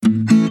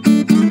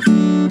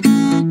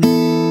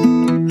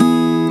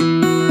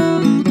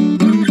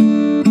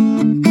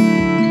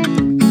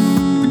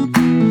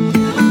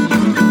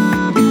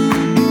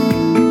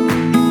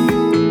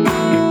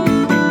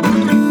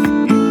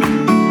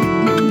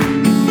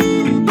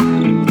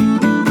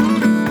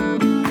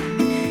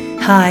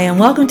Hi, and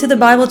welcome to the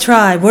Bible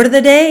Tribe Word of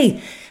the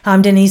Day.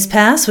 I'm Denise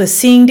Pass with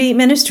Seeing Deep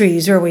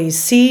Ministries, where we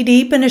see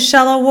deep in a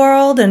shallow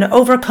world and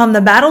overcome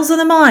the battles of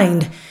the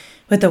mind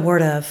with the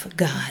Word of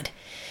God.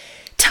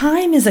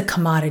 Time is a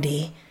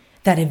commodity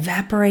that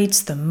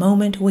evaporates the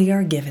moment we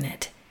are given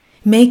it.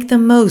 Make the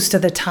most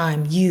of the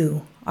time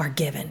you are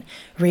given.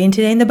 Reading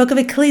today in the book of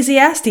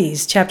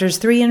Ecclesiastes, chapters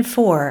 3 and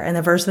 4, and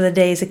the verse of the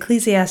day is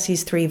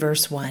Ecclesiastes 3,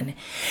 verse 1.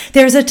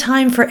 There is a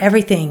time for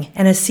everything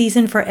and a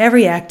season for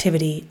every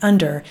activity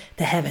under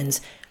the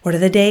heavens. Word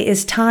of the day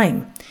is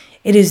time.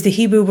 It is the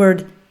Hebrew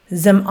word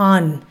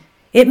zem-awn.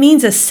 It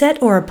means a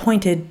set or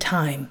appointed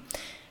time.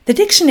 The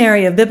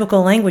Dictionary of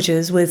Biblical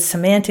Languages with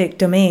Semantic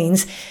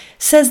Domains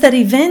says that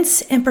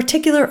events and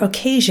particular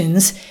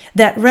occasions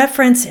that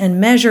reference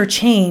and measure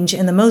change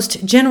in the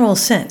most general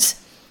sense,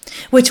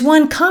 which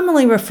one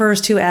commonly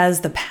refers to as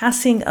the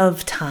passing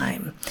of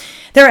time.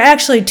 There are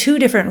actually two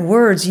different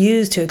words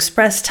used to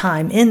express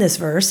time in this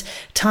verse,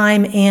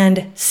 time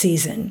and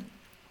season.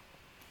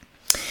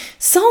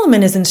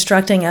 Solomon is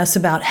instructing us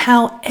about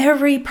how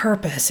every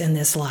purpose in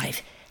this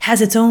life has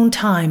its own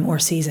time or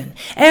season.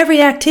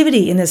 Every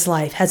activity in this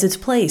life has its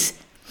place.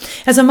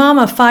 As a mom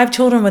of 5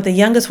 children with the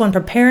youngest one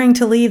preparing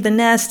to leave the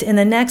nest in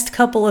the next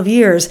couple of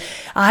years,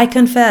 I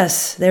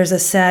confess there's a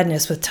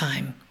sadness with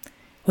time.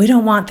 We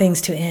don't want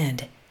things to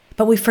end,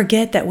 but we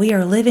forget that we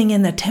are living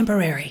in the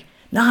temporary,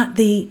 not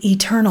the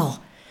eternal.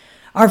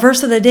 Our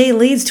verse of the day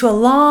leads to a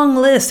long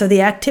list of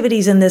the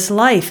activities in this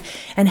life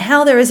and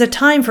how there is a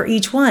time for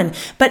each one.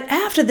 But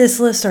after this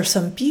list are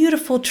some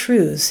beautiful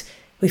truths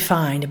we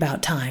find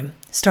about time.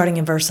 Starting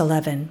in verse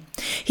 11.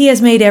 He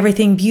has made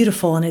everything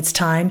beautiful in its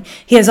time.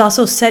 He has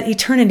also set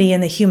eternity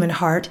in the human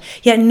heart,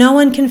 yet no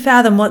one can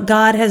fathom what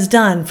God has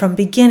done from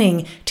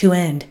beginning to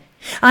end.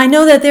 I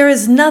know that there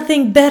is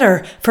nothing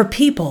better for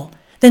people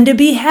than to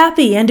be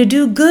happy and to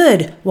do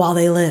good while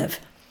they live,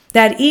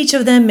 that each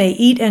of them may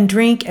eat and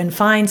drink and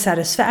find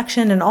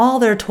satisfaction in all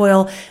their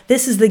toil.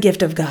 This is the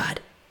gift of God.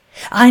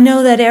 I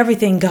know that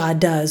everything God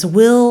does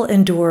will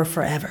endure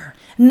forever.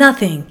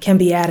 Nothing can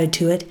be added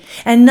to it,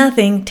 and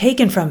nothing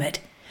taken from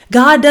it.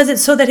 God does it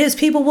so that his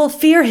people will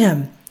fear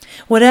him.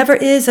 Whatever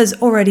is has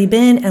already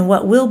been, and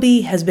what will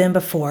be has been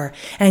before,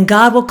 and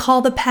God will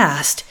call the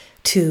past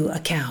to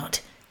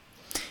account.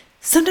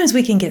 Sometimes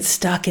we can get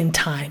stuck in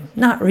time.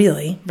 Not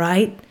really,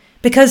 right?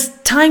 Because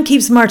time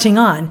keeps marching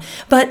on.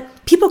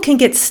 But people can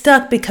get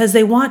stuck because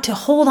they want to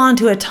hold on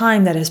to a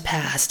time that has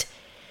passed.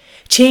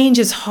 Change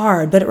is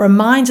hard, but it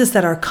reminds us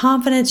that our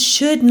confidence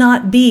should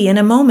not be in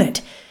a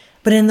moment,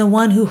 but in the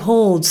one who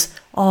holds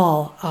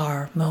all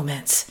our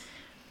moments.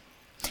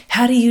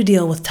 How do you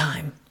deal with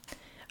time?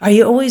 Are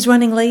you always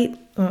running late?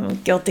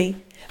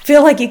 Guilty.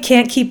 Feel like you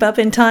can't keep up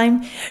in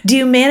time? Do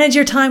you manage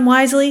your time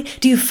wisely?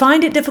 Do you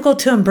find it difficult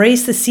to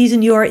embrace the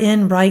season you are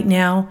in right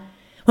now?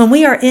 When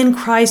we are in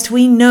Christ,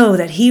 we know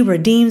that he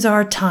redeems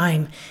our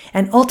time,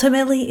 and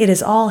ultimately it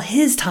is all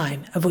his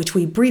time of which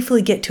we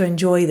briefly get to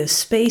enjoy the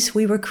space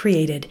we were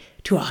created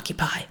to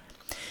occupy.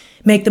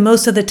 Make the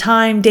most of the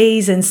time,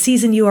 days, and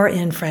season you are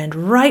in, friend.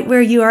 Right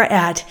where you are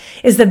at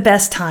is the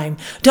best time.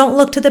 Don't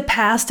look to the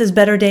past as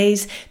better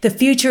days. The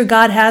future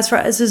God has for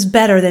us is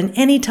better than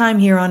any time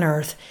here on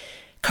earth.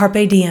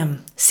 Carpe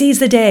diem. Seize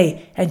the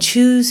day and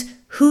choose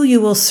who you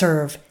will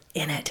serve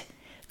in it.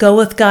 Go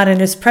with God and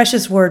his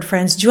precious word,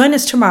 friends. Join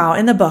us tomorrow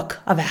in the book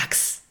of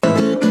Acts.